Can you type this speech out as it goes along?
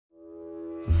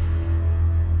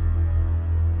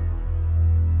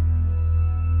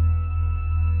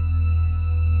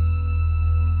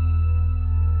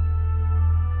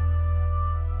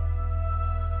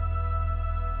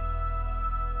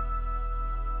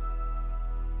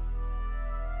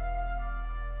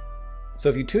So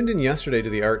if you tuned in yesterday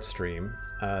to the art stream,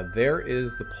 there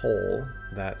is the pole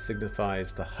that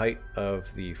signifies the height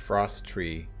of the frost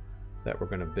tree that we're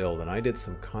going to build. And I did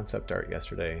some concept art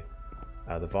yesterday.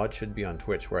 The VOD should be on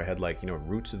Twitch, where I had, like, you know,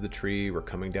 roots of the tree were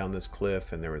coming down this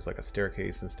cliff, and there was like a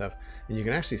staircase and stuff. And you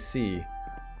can actually see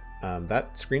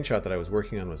that screenshot that I was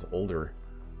working on was older,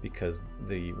 because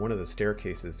one of the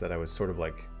staircases that I was sort of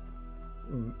like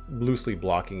loosely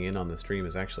blocking in on the stream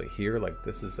is actually here. Like,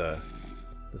 this is a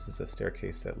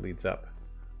staircase that leads up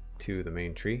to the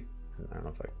main tree. And I don't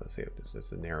know if let's say it's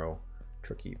just a narrow,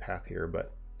 tricky path here,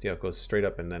 but yeah, it goes straight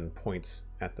up and then points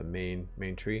at the main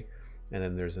tree. And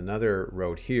then there's another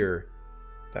road here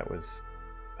that was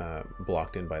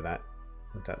blocked in by that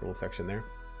little section there.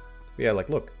 But yeah, like,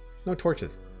 look, no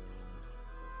torches.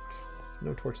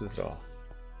 No torches at all.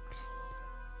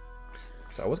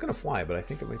 So I was going to fly, but I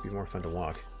think it might be more fun to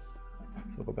walk.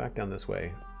 So we'll go back down this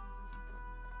way.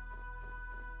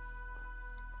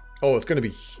 Oh, it's going to be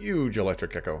huge,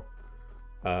 Electric Echo.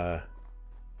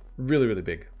 Really, really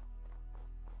big.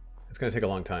 It's going to take a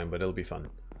long time, but it'll be fun.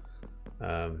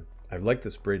 I like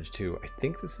this bridge too. I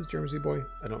think this is JermsyBoy.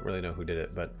 I don't really know who did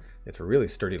it, but it's really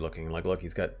sturdy looking. Like, look,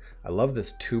 he's got... I love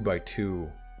this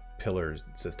 2x2 pillar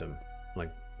system.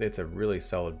 Like, it's a really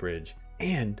solid bridge.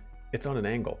 And it's on an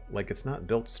angle. Like, it's not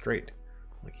built straight.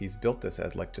 Like, he's built this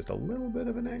at, like, just a little bit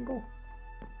of an angle.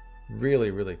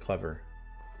 Really, really clever.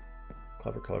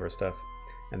 Clever stuff.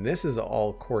 And this is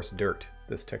all coarse dirt,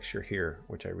 this texture here,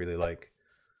 which I really like.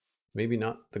 Maybe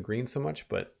not the green so much,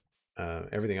 but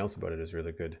everything else about it is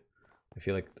really good. I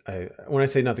feel like, when I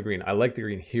say not the green, I like the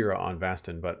green here on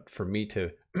Vasten, but for me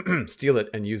to steal it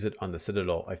and use it on the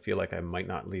Citadel, I feel like I might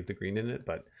not leave the green in it,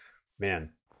 but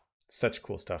man, such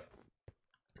cool stuff.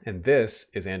 And this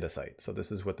is andesite. So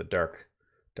this is what the dark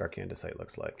andesite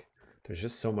looks like. There's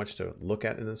just so much to look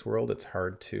at in this world. It's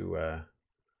hard to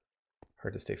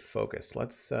stay focused.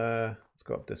 Let's go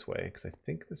up this way, because I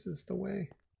think this is the way.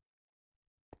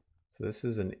 So this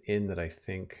is an inn that I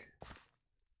think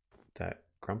that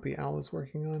GrumpyOwl is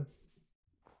working on.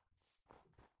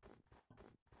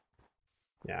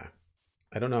 Yeah.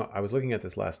 I don't know. I was looking at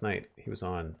this last night. He was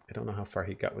on. I don't know how far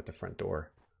he got with the front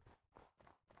door.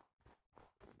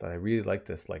 But I really like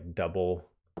this, like, double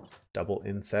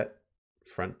inset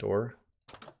front door.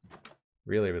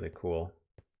 Really, really cool.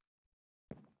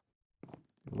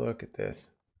 Look at this.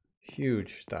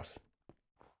 Huge stuff.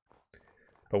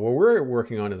 But what we're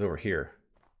working on is over here.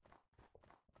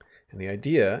 And the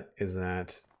idea is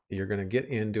that you're going to get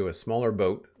into a smaller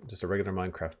boat, just a regular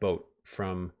Minecraft boat,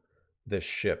 from this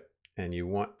ship. And you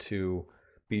want to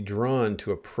be drawn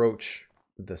to approach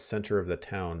the center of the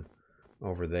town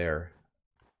over there.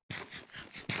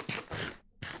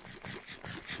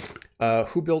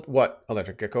 Who built what,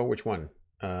 Electric Gecko? Which one?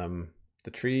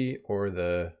 The tree or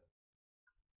the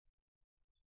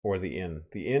inn?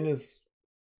 The inn is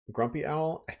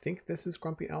GrumpyOwl. I think this is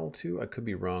GrumpyOwl too. I could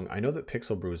be wrong. I know that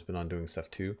Pixel Brew has been on doing stuff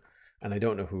too, and I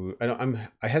don't know who.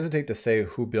 I hesitate to say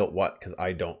who built what, because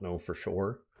I don't know for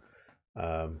sure.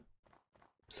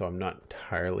 So I'm not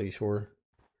entirely sure.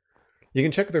 You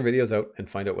can check their videos out and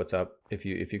find out what's up. If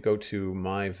you go to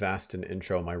my Vasten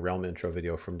intro, my Realm intro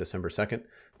video from December 2nd,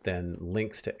 then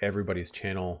links to everybody's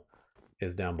channel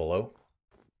is down below.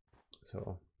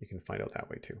 So you can find out that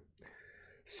way too.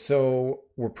 So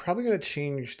we're probably going to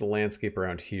change the landscape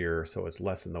around here so it's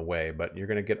less in the way, but you're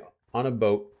going to get on a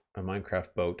boat, a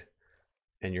Minecraft boat,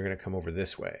 and you're going to come over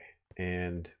this way.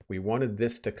 And we wanted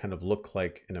this to kind of look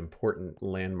like an important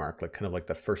landmark, like kind of like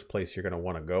the first place you're going to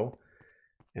want to go.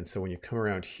 And so when you come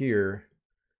around here,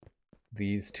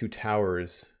 these two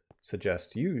towers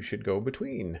suggest you should go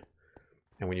between.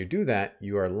 And when you do that,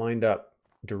 you are lined up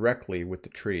directly with the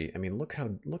tree. I mean, look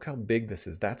how big this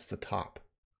is. That's the top.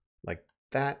 Like,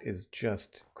 that is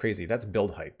just crazy. That's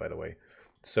build height, by the way.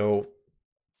 So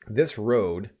this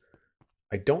road,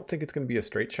 I don't think it's going to be a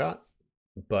straight shot,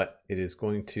 but it is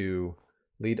going to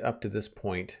lead up to this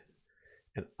point.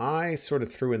 And I sort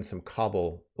of threw in some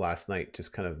cobble last night,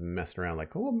 just kind of messing around,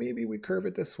 like, oh, maybe we curve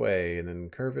it this way and then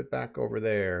curve it back over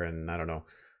there. And I don't know.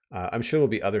 I'm sure there'll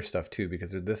be other stuff too,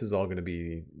 because this is all going to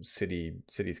be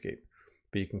cityscape.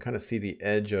 But you can kind of see the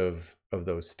edge of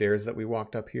those stairs that we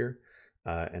walked up here.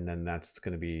 And then that's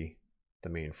going to be the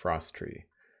main frost tree.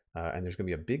 And there's going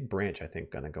to be a big branch, I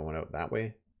think, kind of going out that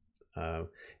way.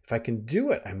 If I can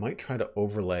do it, I might try to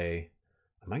overlay.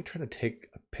 I might try to take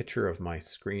a picture of my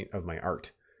screen, of my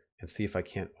art, and see if I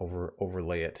can't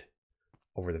overlay it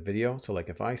over the video. So like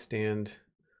if I stand,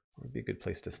 what would be a good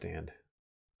place to stand?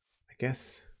 I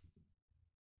guess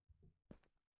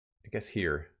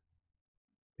here,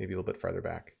 maybe a little bit farther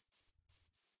back.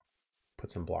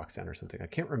 put some blocks down or something. I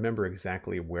can't remember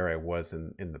exactly where I was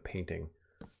in the painting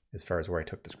as far as where I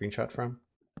took the screenshot from.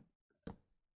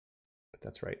 But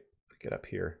that's right. Get up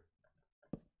here.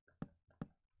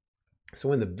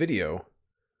 So in the video,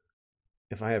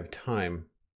 if I have time,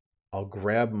 I'll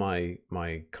grab my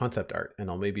concept art and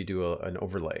I'll maybe do an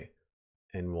overlay,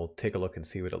 and we'll take a look and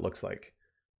see what it looks like.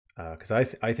 Because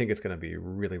I think it's going to be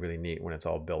really, really neat when it's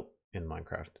all built in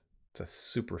Minecraft. It's a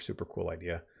super, super cool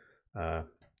idea.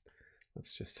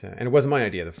 Let's just, and it wasn't my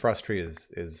idea. The frost tree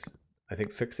is I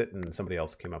think Fixxitt and somebody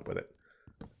else came up with it.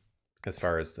 As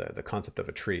far as the concept of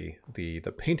a tree, the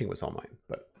painting was all mine,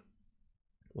 but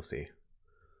we'll see.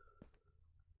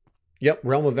 Yep,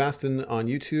 Realm of Vasten on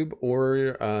YouTube,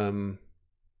 or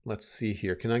let's see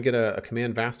here. Can I get a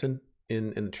command Vasten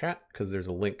in the chat? Because there's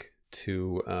a link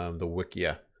to the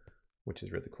Wikia, which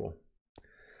is really cool.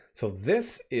 So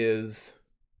this is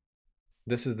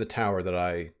the tower that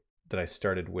I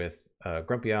started with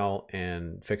GrumpyOwl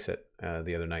and Fixxitt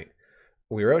the other night.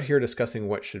 We were out here discussing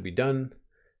what should be done,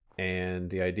 and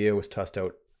the idea was tossed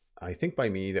out, I think by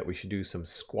me, that we should do some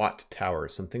squat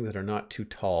towers, some things that are not too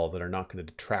tall, that are not going to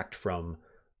detract from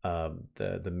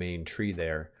the main tree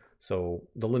there. So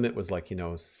the limit was like,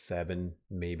 7,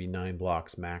 maybe 9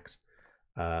 blocks max.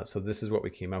 So this is what we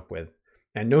came up with.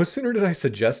 And no sooner did I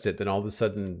suggest it than all of a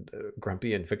sudden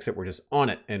Grumpy and Fixxitt were just on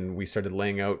it, and we started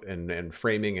laying out and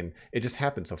framing, and it just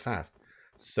happened so fast.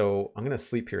 So I'm going to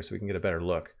sleep here so we can get a better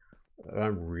look.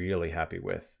 I'm really happy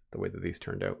with the way that these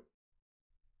turned out.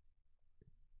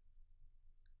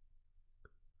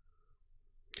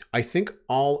 I think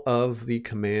all of the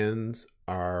commands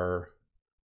are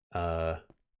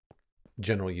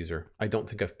general user. I don't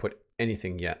think I've put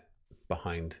anything yet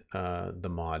behind the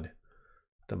mod,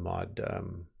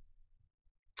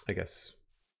 I guess,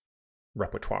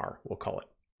 repertoire, we'll call it.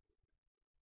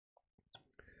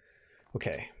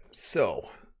 Okay, so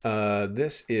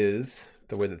this is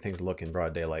the way that things look in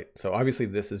broad daylight. So obviously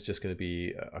this is just going to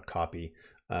be a copy.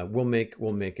 We'll make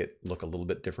it look a little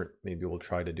bit different. Maybe we'll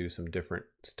try to do some different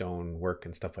stone work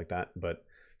and stuff like that. But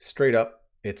straight up,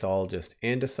 it's all just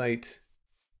andesite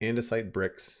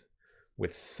bricks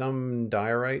with some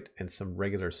diorite and some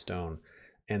regular stone.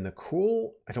 And the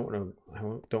cool, I don't want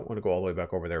to go all the way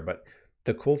back over there, but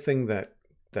the cool thing that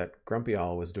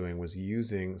GrumpyOwl was doing was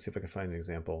using, see if I can find an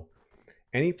example,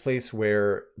 any place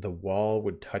where the wall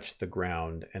would touch the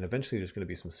ground, and eventually there's going to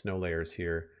be some snow layers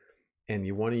here, and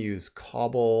you want to use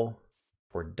cobble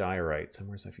or diorite.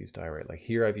 Somewhere I've used diorite, like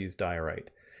here I've used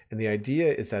diorite. And the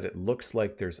idea is that it looks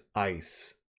like there's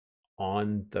ice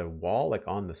on the wall, like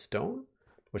on the stone,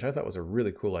 which I thought was a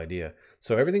really cool idea.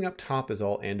 So everything up top is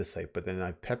all andesite, but then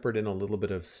I've peppered in a little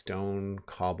bit of stone,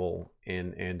 cobble,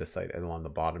 and andesite along the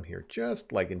bottom here,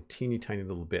 just like in teeny tiny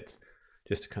little bits,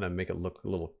 just to kind of make it look a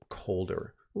little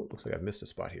colder. Ooh, looks like I've missed a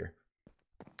spot here.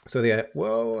 So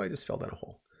whoa, I just fell down a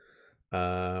hole.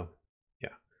 Yeah,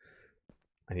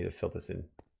 I need to fill this in.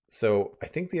 So I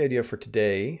think the idea for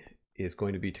today is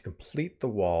going to be to complete the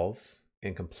walls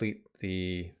and complete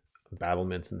the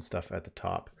battlements and stuff at the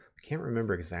top. I can't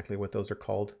remember exactly what those are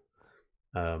called,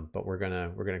 but we're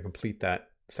gonna complete that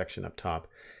section up top,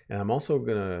 and I'm also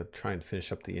gonna try and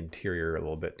finish up the interior a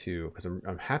little bit too, because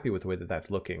I'm happy with the way that that's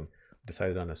looking. I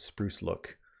decided on a spruce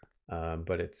look,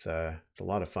 but it's a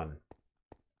lot of fun.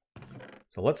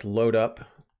 So let's load up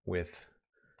with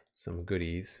some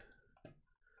goodies.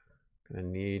 Gonna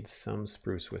need some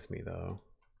spruce with me though.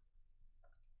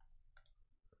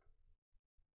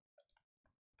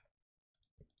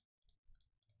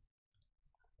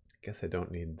 Guess I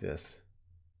don't need this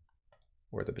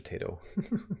or the potato.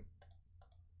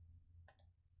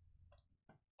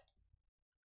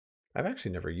 I've actually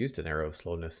never used an arrow of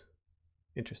slowness.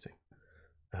 Interesting.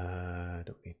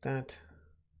 Don't need that.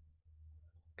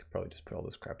 Could probably just put all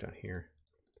this crap down here.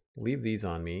 Leave these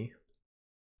on me.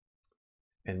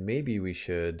 And maybe we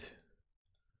should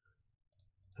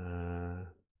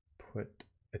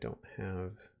I don't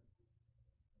have,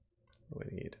 what do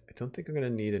I need? I don't think I'm going to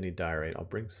need any diorite. I'll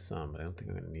bring some, but I don't think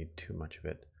I'm going to need too much of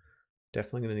it.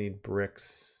 Definitely going to need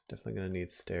bricks. Definitely going to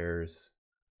need stairs,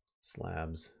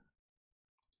 slabs,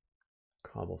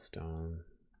 cobblestone,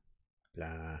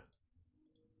 blah,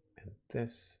 and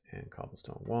this, and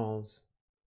cobblestone walls.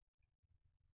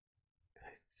 I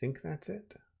think that's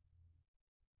it.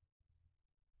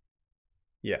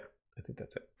 Yeah, I think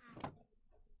that's it.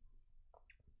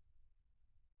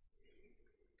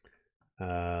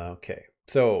 Okay,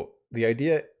 so the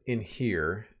idea in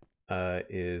here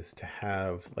is to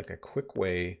have like a quick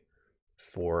way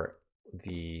for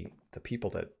the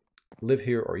people that live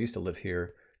here or used to live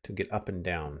here to get up and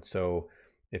down. So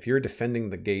if you're defending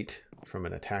the gate from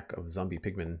an attack of zombie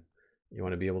pigmen, You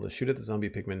want to be able to shoot at the zombie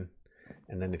pigmen.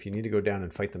 And then if you need to go down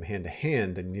and fight them hand to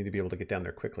hand, then you need to be able to get down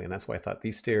there quickly. And that's why I thought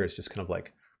these stairs just kind of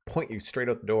like point you straight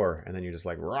out the door. And then you're just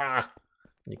like, rah!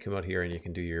 And you come out here and you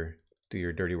can do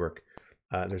your dirty work.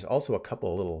 There's also a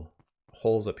couple of little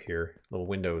holes up here, little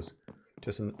windows,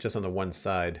 just on the one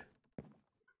side.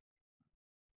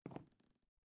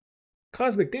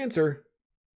 Cosmic Dancer?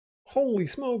 Holy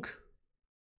smoke!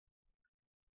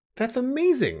 That's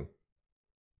amazing!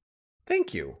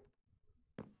 Thank you!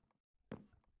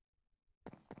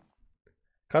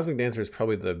 Cosmic Dancer is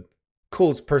probably the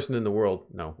coolest person in the world.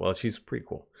 No, well, she's pretty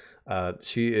cool.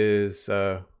 She is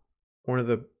one of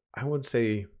the, I would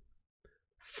say,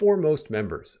 foremost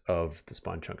members of the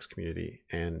Spawn Chunks community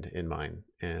and in mine.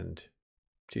 And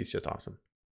she's just awesome.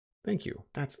 Thank you.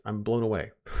 I'm blown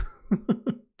away.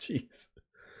 Jeez.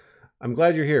 I'm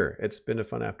glad you're here. It's been a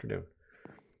fun afternoon.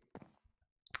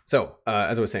 So,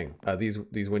 as I was saying,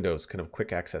 these windows, kind of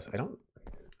quick access.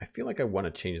 I feel like I want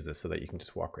to change this so that you can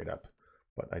just walk right up.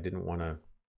 But I didn't want to.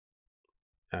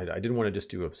 I didn't want to just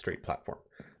do a straight platform.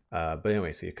 But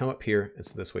anyway, so you come up here, and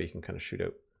so this way you can kind of shoot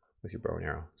out with your bow and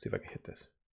arrow. See if I can hit this.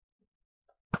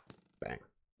 Bang!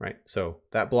 Right. So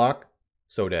that block,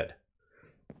 so dead.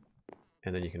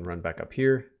 And then you can run back up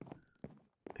here,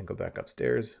 and go back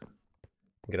upstairs,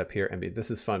 and get up here. And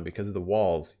this is fun because of the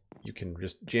walls. You can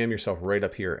just jam yourself right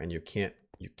up here, and you can't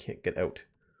get out.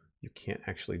 You can't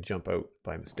actually jump out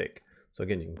by mistake. So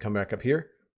again, you can come back up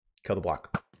here. Kill the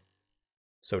block.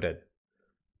 So dead.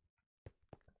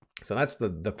 So that's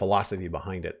the philosophy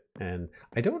behind it. And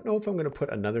I don't know if I'm going to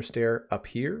put another stair up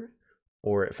here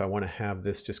or if I want to have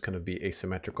this just kind of be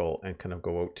asymmetrical and kind of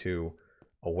go out to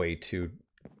a way to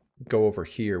go over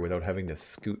here without having to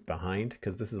scoot behind,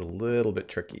 because this is a little bit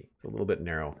tricky. It's a little bit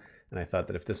narrow. And I thought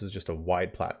that if this was just a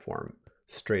wide platform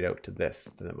straight out to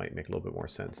this, then it might make a little bit more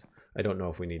sense. I don't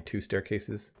know if we need two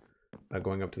staircases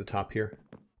going up to the top here.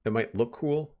 It might look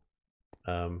cool.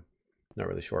 Not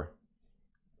really sure.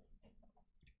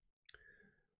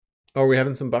 Oh, are we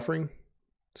having some buffering?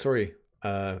 Sorry.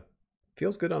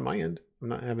 Feels good on my end. I'm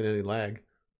not having any lag.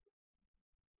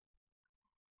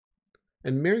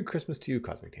 And Merry Christmas to you,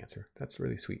 Cosmic Dancer. That's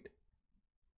really sweet.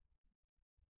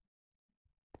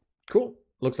 Cool.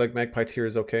 Looks like Magpie tier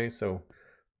is okay, so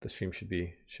the stream should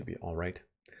be all right.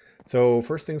 So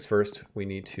first things first, we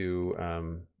need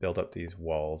to build up these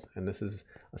walls, and this is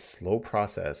a slow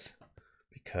process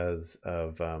because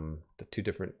of the three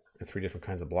different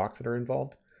kinds of blocks that are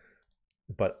involved,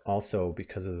 but also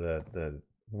because of the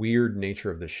weird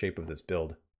nature of the shape of this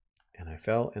build. And I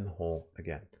fell in the hole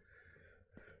again.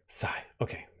 Sigh.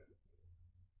 Okay.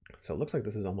 So it looks like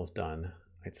this is almost done.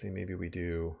 I'd say maybe we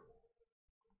do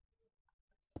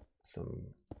some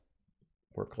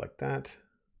work like that.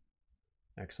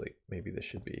 Actually, maybe this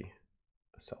should be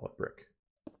a solid brick.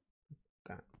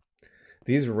 That.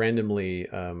 These randomly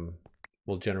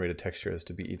will generate a texture as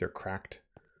to be either cracked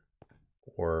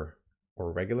or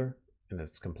regular, and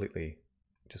it's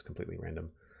just completely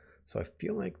random. So I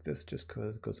feel like this just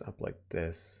goes up like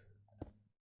this,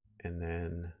 and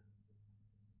then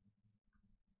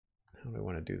how do I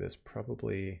want to do this?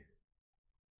 Probably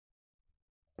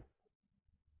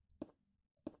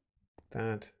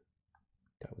that.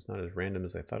 That was not as random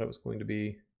as I thought it was going to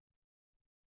be.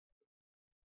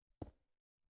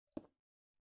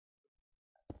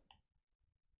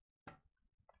 I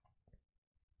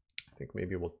think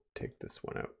maybe we'll take this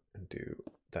one out and do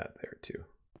that there too.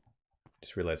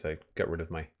 Just realized I got rid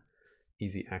of my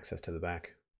easy access to the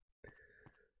back.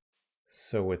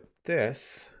 So with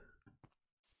this,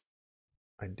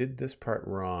 I did this part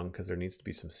wrong because there needs to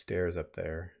be some stairs up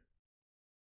there.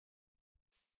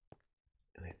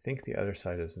 And I think the other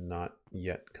side is not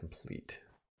yet complete.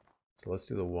 So let's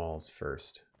do the walls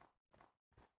first.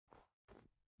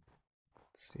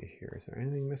 Let's see here. Is there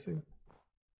anything missing?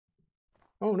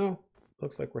 Oh no,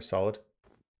 looks like we're solid.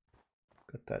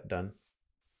 Got that done.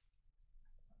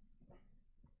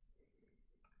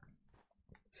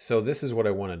 So this is what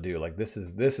I want to do. Like this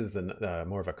is the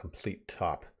more of a complete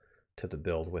top to the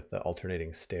build with the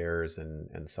alternating stairs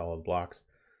and solid blocks.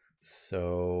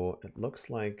 So it looks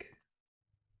like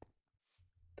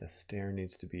the stair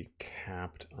needs to be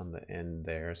capped on the end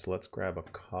there. So let's grab a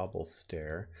cobble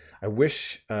stair. I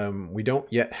wish we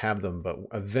don't yet have them, but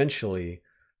eventually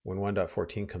when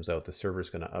 1.14 comes out, the server's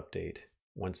going to update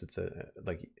once it's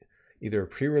like either a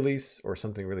pre-release or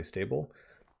something really stable.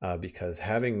 Because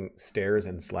having stairs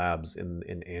and slabs in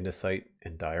andesite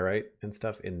and diorite and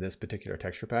stuff in this particular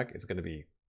texture pack is going to be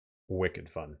wicked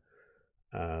fun.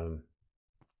 So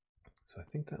I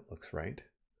think that looks right.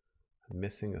 I'm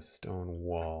missing a stone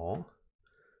wall.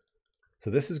 So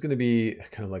this is going to be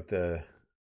kind of like the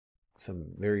some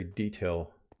very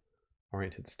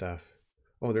detail-oriented stuff.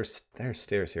 Oh, there's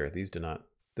stairs here. These do not.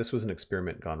 This was an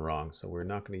experiment gone wrong, so we're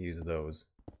not going to use those.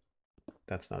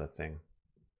 That's not a thing.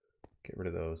 Get rid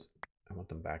of those. I want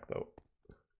them back, though.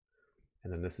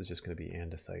 And then this is just going to be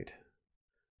andesite.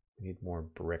 We need more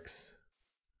bricks,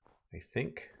 I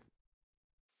think.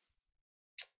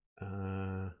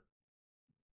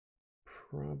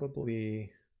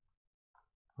 Probably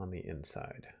on the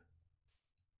inside.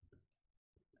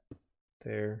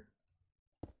 There,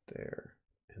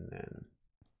 and then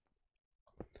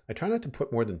I try not to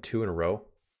put more than 2 in a row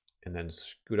and then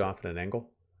scoot off at an angle.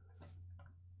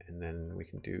 And then we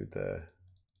can do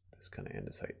this kind of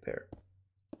andesite there,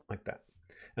 like that.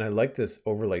 And I like this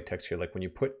overlay texture. Like when you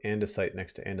put andesite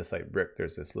next to andesite brick,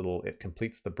 there's this little, it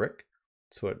completes the brick.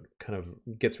 So it kind of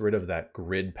gets rid of that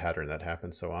grid pattern that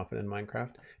happens so often in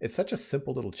Minecraft. It's such a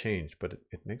simple little change, but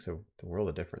it makes the world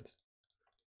of difference.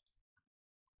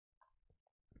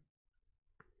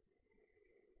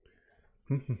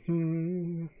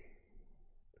 You're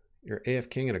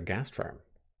AFKing at a gas farm.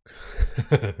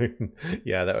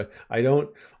 Yeah, that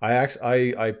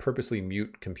I purposely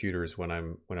mute computers when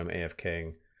I'm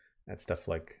AFKing at stuff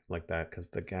like that, because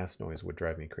the gas noise would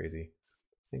drive me crazy.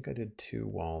 I think I did 2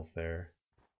 walls there,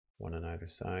 1 on either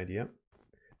side. Yep.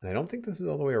 And I don't think this is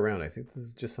all the way around. I think this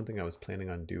is just something I was planning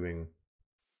on doing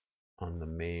on the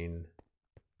main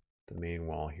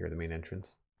wall here, the main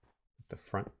entrance, the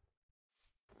front,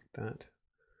 like that.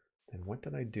 And what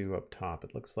did I do up top?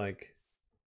 It looks like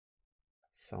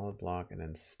solid block and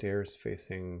then stairs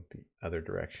facing the other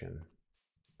direction.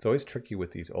 It's always tricky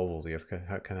with these ovals. You kind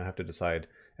of have to decide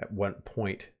at what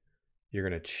point you're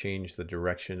going to change the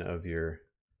direction of your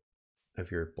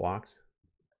blocks.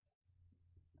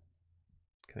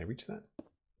 Can I reach that?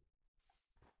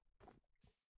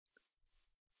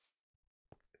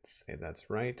 Let's say that's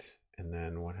right. And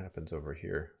then what happens over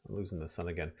here? I'm losing the sun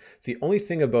again. It's the only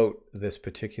thing about this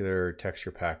particular texture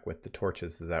pack with the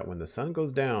torches is that when the sun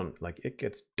goes down, like it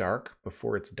gets dark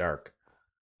before it's dark,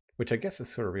 which I guess is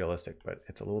sort of realistic, but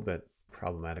it's a little bit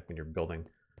problematic when you're building,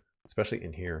 especially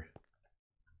in here.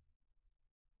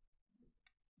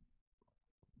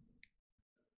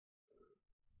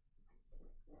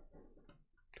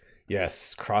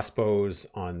 Yes, crossbows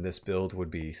on this build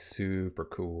would be super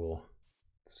cool.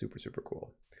 Super, super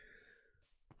cool.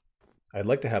 I'd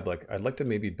like to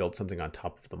maybe build something on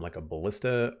top of them, like a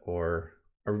ballista, or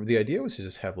the idea was to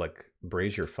just have like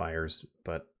brazier fires,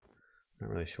 but I'm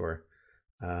not really sure.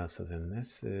 So then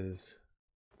this is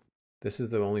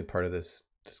the only part of this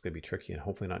that's gonna be tricky and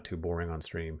hopefully not too boring on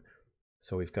stream.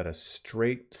 So we've got a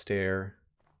straight stair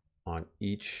on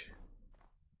each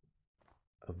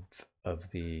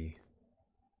of the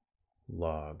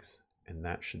logs, and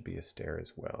that should be a stair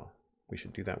as well. We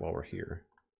should do that while we're here.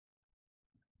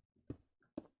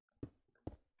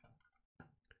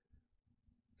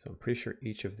 So I'm pretty sure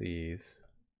each of these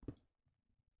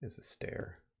is a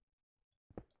stair.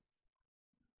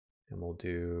 And we'll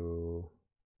do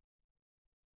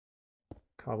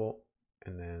cobble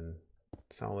and then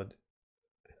solid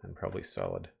and then probably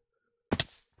solid. I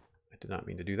did not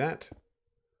mean to do that.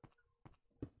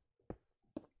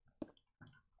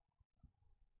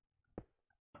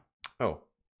 Oh,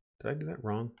 did I do that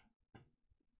wrong? I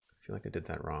feel like I did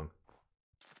that wrong.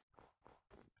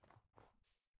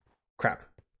 Crap.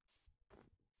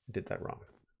 I did that wrong.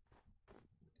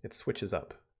 It switches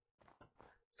up.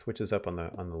 Switches up on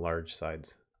the large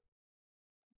sides.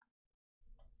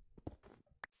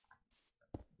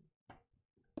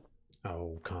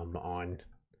 Oh, come on.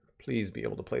 Please be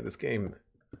able to play this game.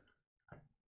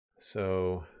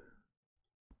 So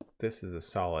this is a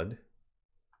solid.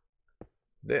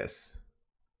 This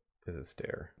is a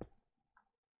stair.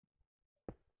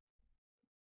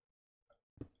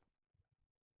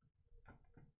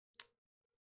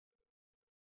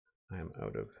 I am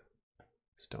out of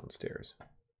stone stairs.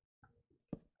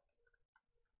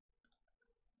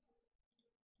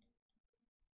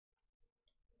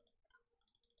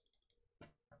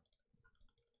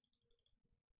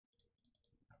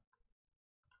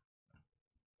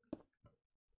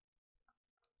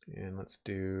 And let's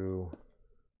do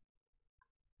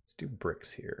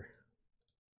bricks here.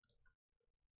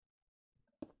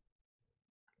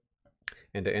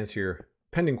 And to answer your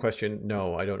pending question,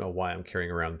 no, I don't know why I'm carrying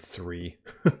around three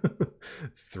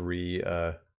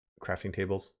crafting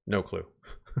tables. No clue.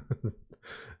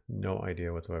 No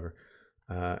idea whatsoever.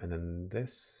 And then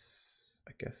this,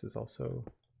 I guess, is also,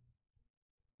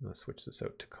 let's switch this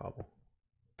out to cobble.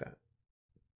 That.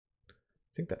 I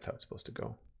think that's how it's supposed to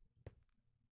go.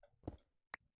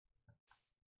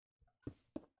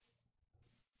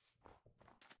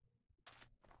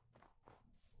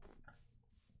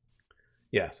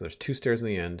 Yeah, so there's 2 stairs in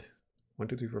the end. 1,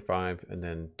 2, 3, 4, 5, and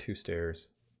then 2 stairs.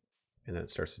 And then it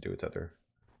starts to do the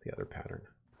other pattern.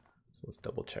 So let's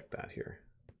double check that here.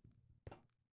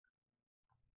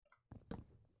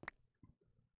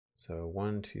 So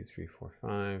 1, 2, 3, 4,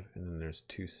 5, and then there's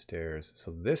 2 stairs.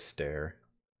 So this stair,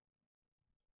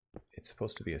 it's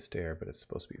supposed to be a stair, but it's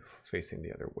supposed to be facing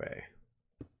the other way.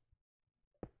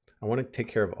 I want to take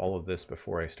care of all of this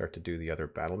before I start to do the other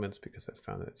battlements, because I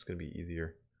found that it's going to be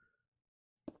easier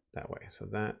that way. So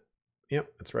that,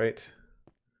 yep, that's right.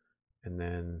 And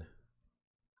then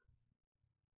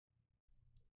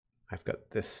I've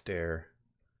got this stair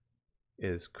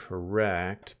is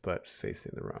correct, but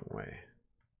facing the wrong way.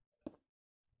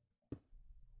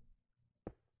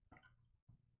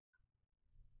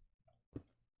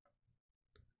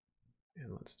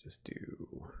 And let's just do,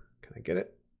 can I get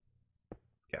it?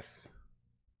 Yes.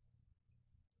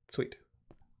 Sweet.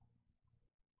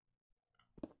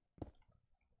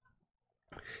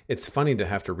 It's funny to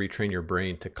have to retrain your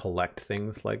brain to collect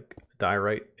things like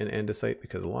diorite and andesite,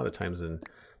 because a lot of times in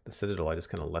the Citadel, I just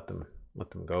kind of let them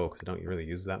go because I don't really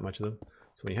use that much of them.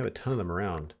 So when you have a ton of them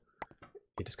around,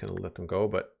 you just kind of let them go.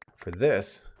 But for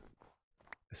this,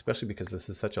 especially because this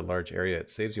is such a large area,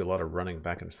 it saves you a lot of running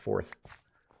back and forth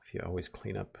if you always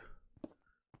clean up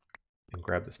and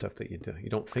grab the stuff that you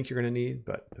don't think you're going to need,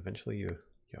 but eventually you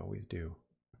always do.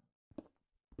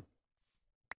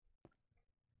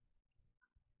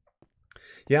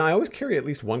 Yeah, I always carry at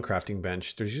least one crafting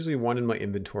bench. There's usually one in my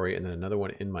inventory and then another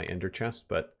one in my ender chest,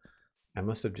 but I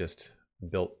must have just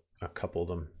built a couple of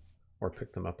them or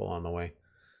picked them up along the way.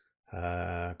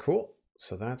 Cool.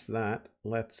 So that's that.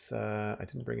 Let's, I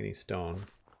didn't bring any stone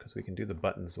because we can do the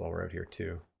buttons while we're out here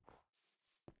too.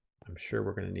 I'm sure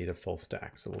we're going to need a full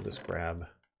stack, so we'll just grab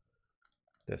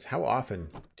this. How often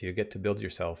do you get to build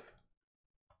yourself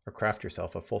or craft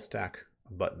yourself a full stack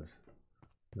of buttons?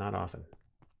 Not often.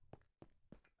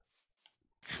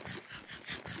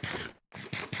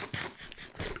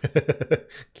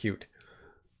 Cute.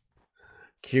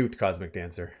 Cute, Cosmic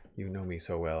Dancer. You know me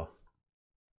so well.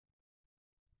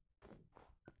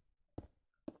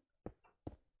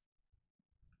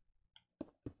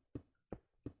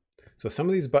 So some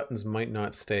of these buttons might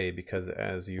not stay because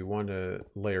as you want to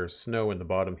layer snow in the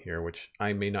bottom here, which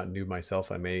I may not do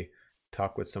myself, I may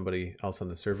talk with somebody else on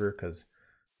the server because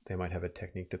they might have a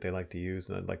technique that they like to use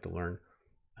and I'd like to learn.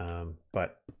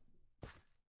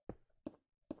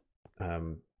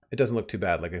 It doesn't look too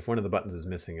bad. Like if one of the buttons is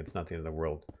missing, it's not the end of the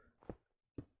world.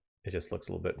 It just looks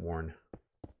a little bit worn.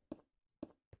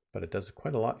 But it does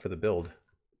quite a lot for the build,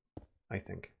 I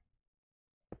think.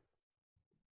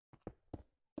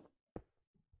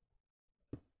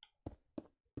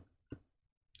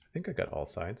 I think I got all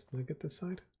sides. Did I get this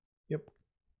side? Yep.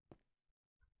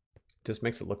 Just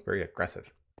makes it look very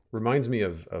aggressive. Reminds me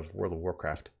of World of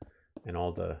Warcraft and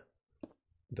all the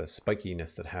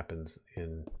spikiness that happens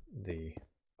in the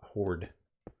Horde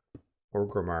or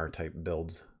Orgrimmar type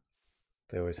builds.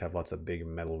 They always have lots of big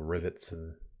metal rivets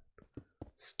and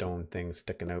stone things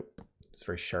sticking out. It's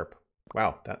very sharp.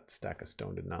 Wow, that stack of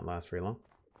stone did not last very long.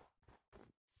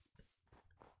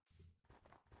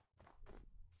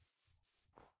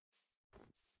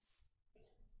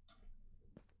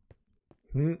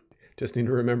 Just need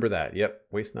to remember that. Yep,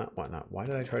 waste not, want not. Why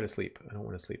did I try to sleep? I don't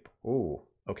want to sleep. Ooh,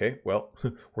 okay, well,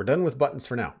 we're done with buttons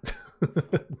for now.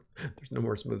 There's no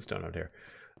more smooth stone out here.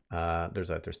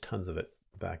 There's tons of it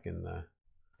back in the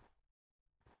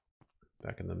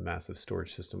massive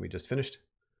storage system we just finished.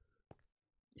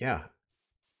 Yeah,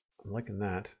 I'm liking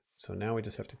that. So now we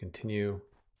just have to continue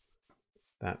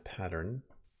that pattern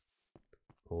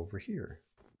over here.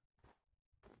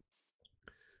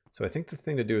 So I think the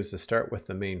thing to do is to start with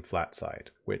the main flat side,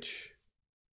 which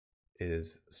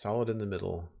is solid in the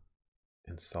middle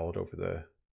and solid over the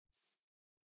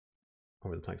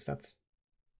planks. That's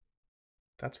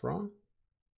wrong.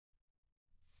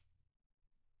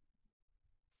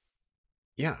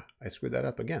 Yeah, I screwed that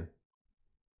up again.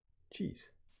 Jeez.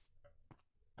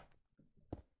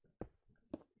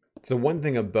 So one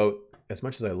thing about, as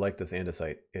much as I like this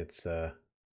andesite, it's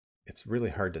really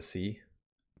hard to see.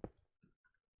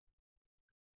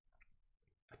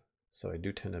 So I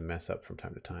do tend to mess up from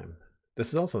time to time. This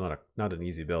is also not an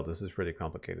easy build. This is pretty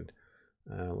complicated.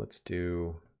 Let's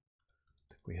do,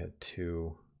 I think we had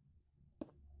 2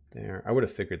 there. I would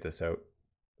have figured this out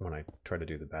when I try to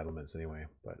do the battlements anyway,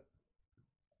 but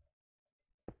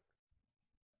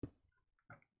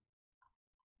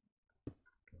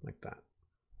like that.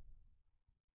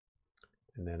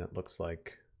 And then it looks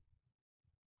like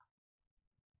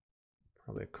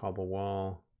probably a cobble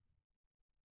wall,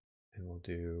 and we'll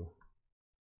do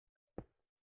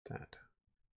that.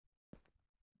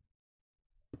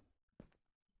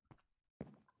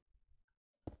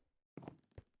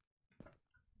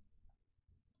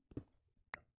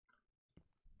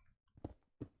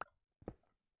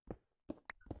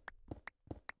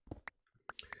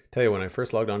 Tell you, when I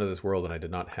first logged onto this world and I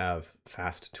did not have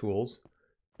fast tools,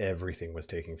 everything was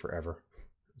taking forever.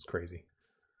 It was crazy.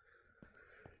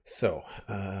 So,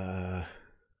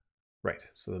 right.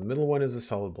 So the middle one is a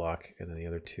solid block, and then the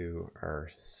other two are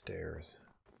stairs.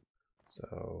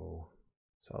 So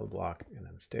solid block, and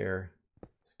then stair,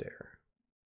 stair.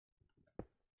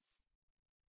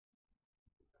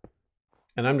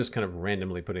 And I'm just kind of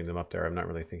randomly putting them up there. I'm not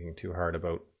really thinking too hard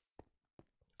about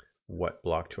what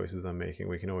block choices I'm making.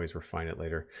 We can always refine it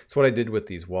later. It's what I did with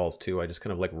these walls too. I just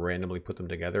kind of like randomly put them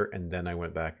together, and then I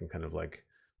went back and kind of like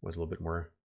was a little bit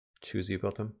more choosy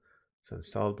about them. So then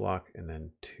solid block and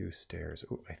then 2 stairs.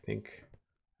 Ooh, I think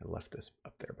I left this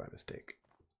up there by mistake.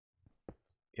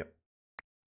 Yep.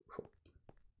 Cool.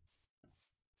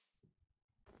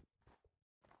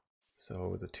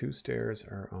 So the 2 stairs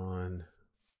are on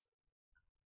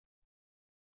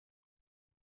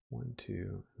 1,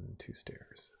 2, and 2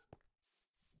 stairs.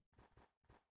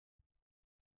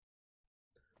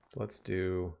 So let's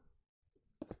do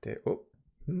stair. Oh,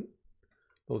 a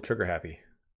little trigger happy.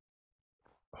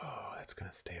 Oh, that's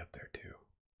gonna stay up there too.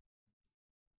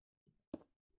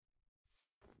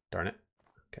 Darn it.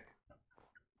 Okay.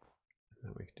 And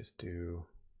then we can just do,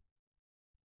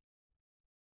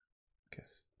 I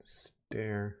guess,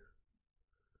 stair.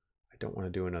 I don't want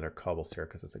to do another cobble stair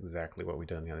because that's exactly what we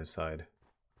did on the other side.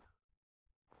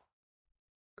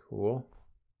 Cool.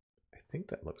 I think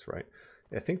that looks right.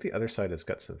 I think the other side has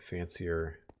got some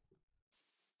fancier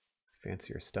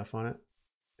stuff on it.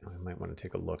 I might want to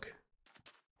take a look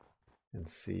and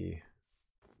see.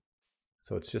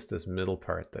 So it's just this middle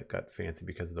part that got fancy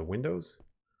because of the windows.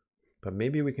 But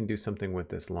maybe we can do something with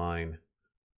this line,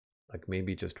 like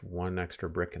maybe just 1 extra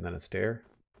brick and then a stair,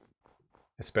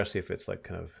 especially if it's like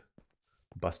kind of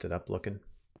busted up looking.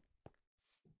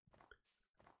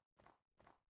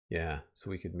 Yeah, so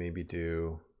we could maybe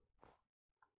do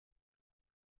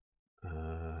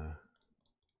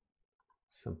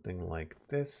something like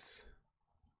this.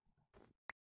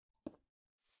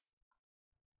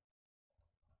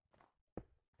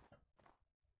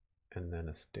 And then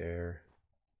a stair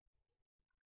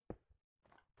like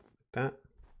that.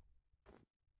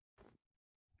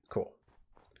 Cool.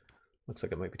 Looks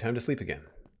like it might be time to sleep again.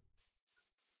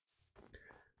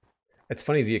 It's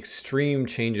funny, the extreme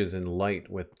changes in light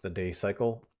with the day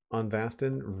cycle on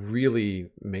Vasten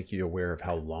really make you aware of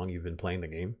how long you've been playing the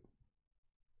game.